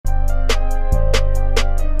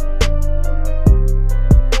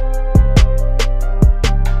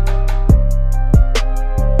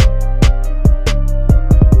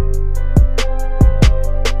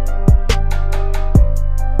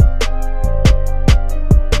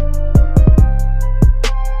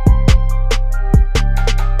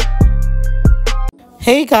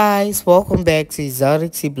Hey guys, welcome back to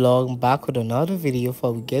Exoticteablog. I'm back with another video.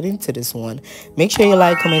 Before we get into this one, make sure you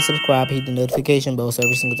like, comment, subscribe, hit the notification bell so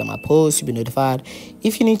every single time I post you'll be notified.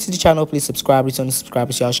 If you're new to the channel, please subscribe, return the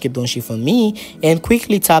subscribers, y'all keep doing shit for me, and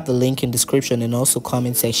quickly tap the link in description and also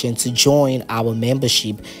comment section to join our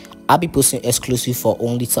membership. I'll be posting exclusive for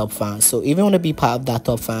only top fans. So if you want to be part of that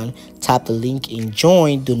top fan, tap the link and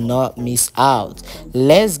join. Do not miss out.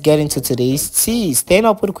 Let's get into today's tea. Staying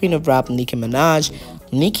up with the queen of rap, Nicki Minaj.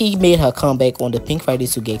 Nicki made her comeback on the Pink Friday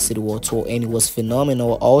to Get City World Tour, and it was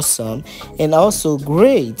phenomenal, awesome, and also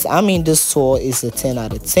great. I mean, this tour is a 10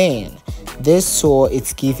 out of 10. This tour,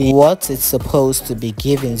 it's giving what it's supposed to be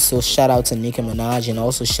giving. So shout out to Nicki Minaj, and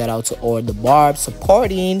also shout out to all the Barbs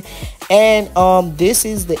supporting. And this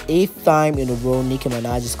is the 8th time in a row Nicki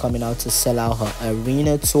Minaj is coming out to sell out her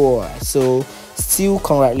arena tour. So still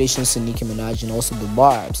congratulations to Nicki Minaj and also the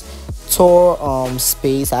Barbs. Tour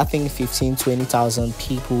space, I think 15-20,000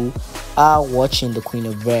 people are watching the Queen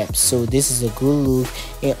of Rap. So this is a good look.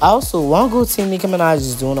 And also one good thing Nicki Minaj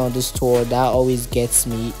is doing on this tour that always gets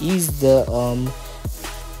me is the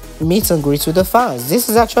meet and greet with the fans. This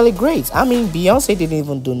is actually great. I mean, Beyonce didn't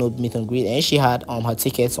even do no meet and greet, and she had her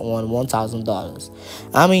tickets on $1,000.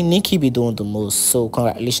 I mean, Nicki be doing the most. So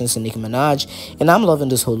congratulations to Nicki Minaj, and I'm loving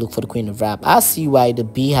this whole look for the Queen of Rap. I see why the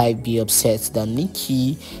Beehive be upset that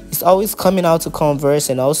Nicki is always coming out to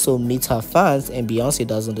converse and also meet her fans, and Beyonce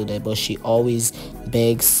doesn't do that, but she always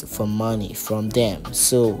begs for money from them.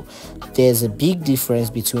 So there's a big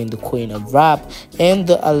difference between the Queen of Rap and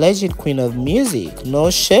the alleged Queen of Music.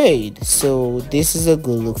 No shade. So this is a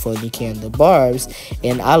good look for Nicki and the Barbs,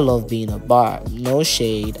 and I love being a Barb. No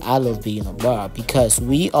shade, I love being a Barb because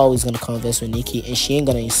we always gonna converse with Nicki, and she ain't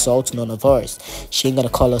gonna insult none of us. She ain't gonna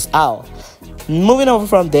call us out. Moving over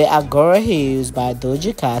from there, Agora Hills by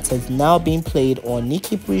Doja Cat has now been played on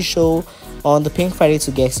Nicki pre-show on the Pink Friday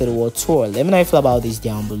to Get to the World Tour. Let me know if you feel about this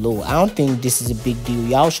down below. I don't think this is a big deal.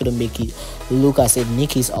 Y'all shouldn't make it look as if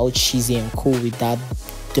Nicki's all cheesy and cool with that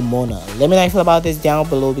demona. Let me know if you feel about this down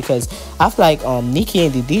below, because I feel like Nicki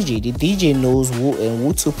and the DJ knows who and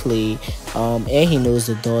who to play, and he knows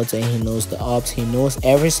the dots and he knows the ups, he knows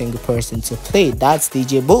every single person to play. That's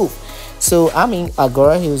DJ Booth. So I mean,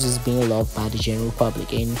 Agora Hills is being loved by the general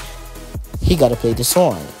public, and he gotta play the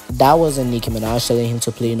song. That wasn't Nicki Minaj telling him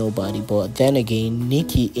to play nobody, but then again,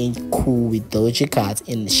 Nicki ain't cool with Doja Cat,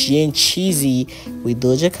 and she ain't cheesy with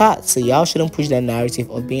Doja Cat. So y'all shouldn't push that narrative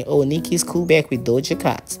of being, oh, Nicki's cool back with Doja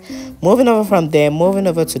Cat. Moving over from there, moving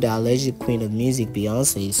over to the alleged Queen of Music,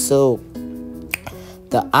 Beyonce. So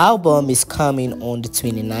the album is coming on the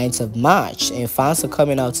 29th of March, and fans are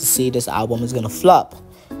coming out to say this album is gonna flop.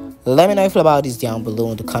 Let me know if you feel about this down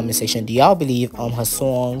below in the comment section. Do y'all believe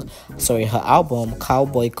her album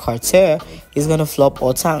Cowboy Carter is gonna flop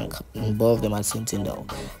or tank? Both of them are the same thing though.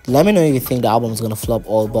 Let me know if you think the album is gonna flop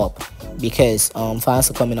or bop, because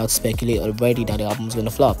fans are coming out to speculate already that the album is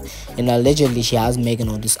gonna flop, and allegedly she has Megan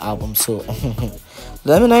on this album. So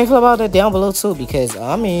let me know if you feel about that down below too, because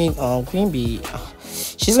I mean Queen Bee,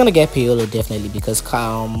 she's gonna get payola definitely, because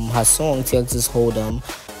her song Texas Hold'em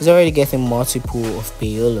is already getting multiple of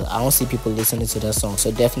payola. I don't see people listening to that song,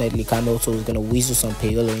 so definitely Kamoto is gonna weasel some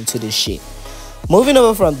payola into this shit. Moving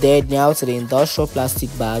over from there now to the industrial plastic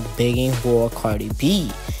bag begging for Cardi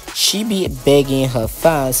B. She be begging her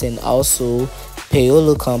fans and also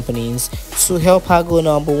payola companies to help her go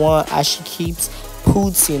 #1, as she keeps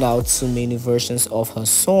putting out so many versions of her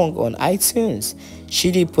song on iTunes. She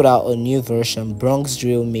did put out a new version, Bronx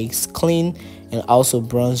Drill Mix Clean, and also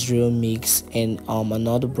Bronx Drill Mix, and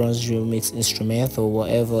another Bronx Drill Mix instrumental,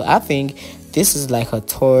 whatever. I think this is like her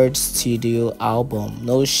third studio album.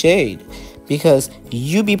 No shade, because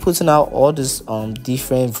you be putting out all these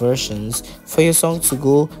different versions for your song to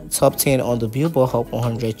go top 10 on the Billboard Hot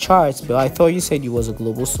 100 charts, but I thought you said you was a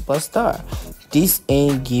global superstar. This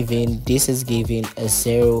ain't giving. This is giving a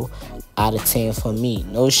 0 out of 10 for me.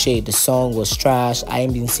 No shade, the song was trash. I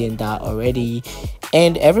ain't been seeing that already,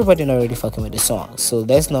 and everybody already fucking with the song. So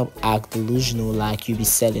let's not act delusional like you be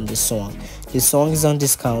selling the song. The song is on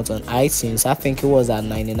discount on iTunes. I think it was at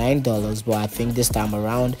 $99, but I think this time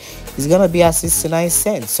around it's gonna be at 69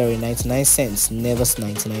 cents. Sorry, 99 cents. Never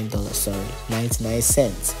 $99. Sorry, 99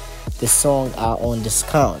 cents. The song are on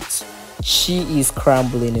discount. She is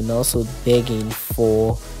scrambling and also begging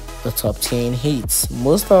for the top 10 hits.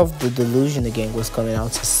 Most of the delusion again was coming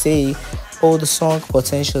out to say, oh, the song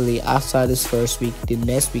potentially after this first week, the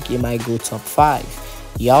next week it might go top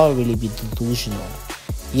 5. Y'all really be delusional.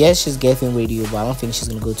 Yes, she's getting radio, but I don't think she's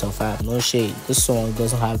gonna go top 5. No shade. This song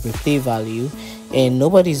doesn't have replay value, and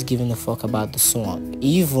nobody's giving a fuck about the song.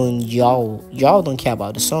 Even y'all don't care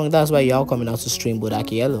about the song. That's why y'all coming out to stream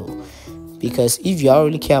Bodak Yellow. Because if y'all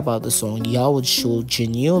really care about the song, y'all would show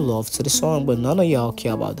genuine love to the song. But none of y'all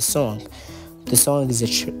care about the song. The song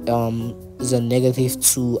is a negative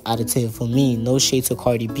 2 out of 10 for me. No shade to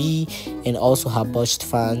Cardi B and also her botched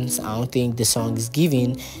fans. I don't think the song is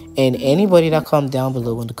giving. And anybody that come down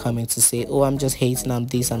below in the comments to say, oh, I'm just hating, I'm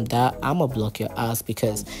this, I'm that, I'ma block your ass,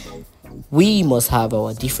 because we must have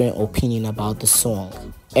our different opinion about the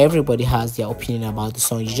song. Everybody has their opinion about the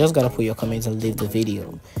song. You just gotta put your comments and leave the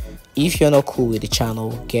video. If you're not cool with the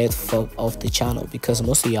channel, get fucked off the channel, because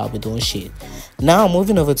most of y'all be doing shit. Now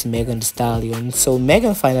moving over to Megan Thee Stallion. So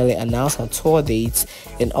Megan finally announced her tour dates,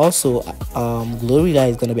 and also Glorilla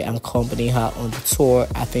is gonna be accompanying her on the tour.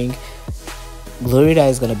 I think Glorilla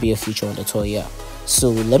is gonna be a feature on the tour, yeah. So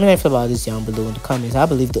let me know about this down below in the comments. I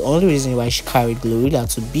believe the only reason why she carried Glorilla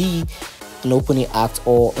to be an opening act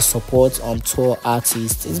or a support tour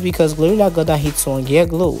artist is because Glorilla got that hit song Yeah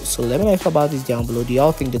Glow. So let me know about this down below. Do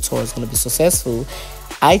y'all think the tour is gonna be successful?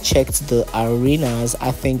 I checked the arenas.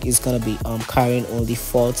 I think it's gonna be carrying only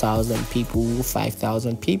 4,000 people,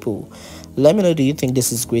 5,000 people. Let me know, do you think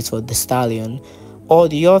this is great for the Stallion, or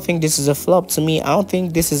do y'all think this is a flop? To me, I don't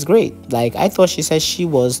think this is great. Like, I thought she said she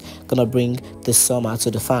was gonna bring the summer to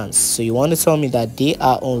the fans. So you want to tell me that there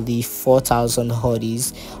are only 4,000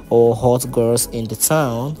 hotties or hot girls in the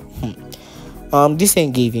town? This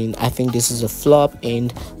ain't giving. I think this is a flop,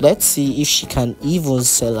 and let's see if she can even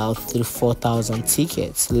sell out through 4,000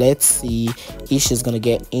 tickets. Let's see if she's gonna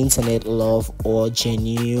get internet love or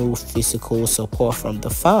genuine physical support from the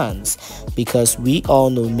fans, because we all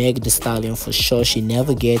know Meg Thee Stallion for sure. She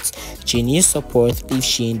never gets genuine support if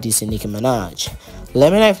she ain't dissing Nicki Minaj.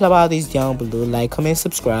 Let me know about this down below. Like, comment,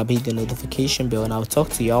 subscribe, hit the notification bell, and I'll talk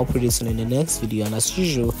to y'all pretty soon in the next video. And as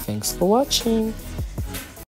usual, thanks for watching.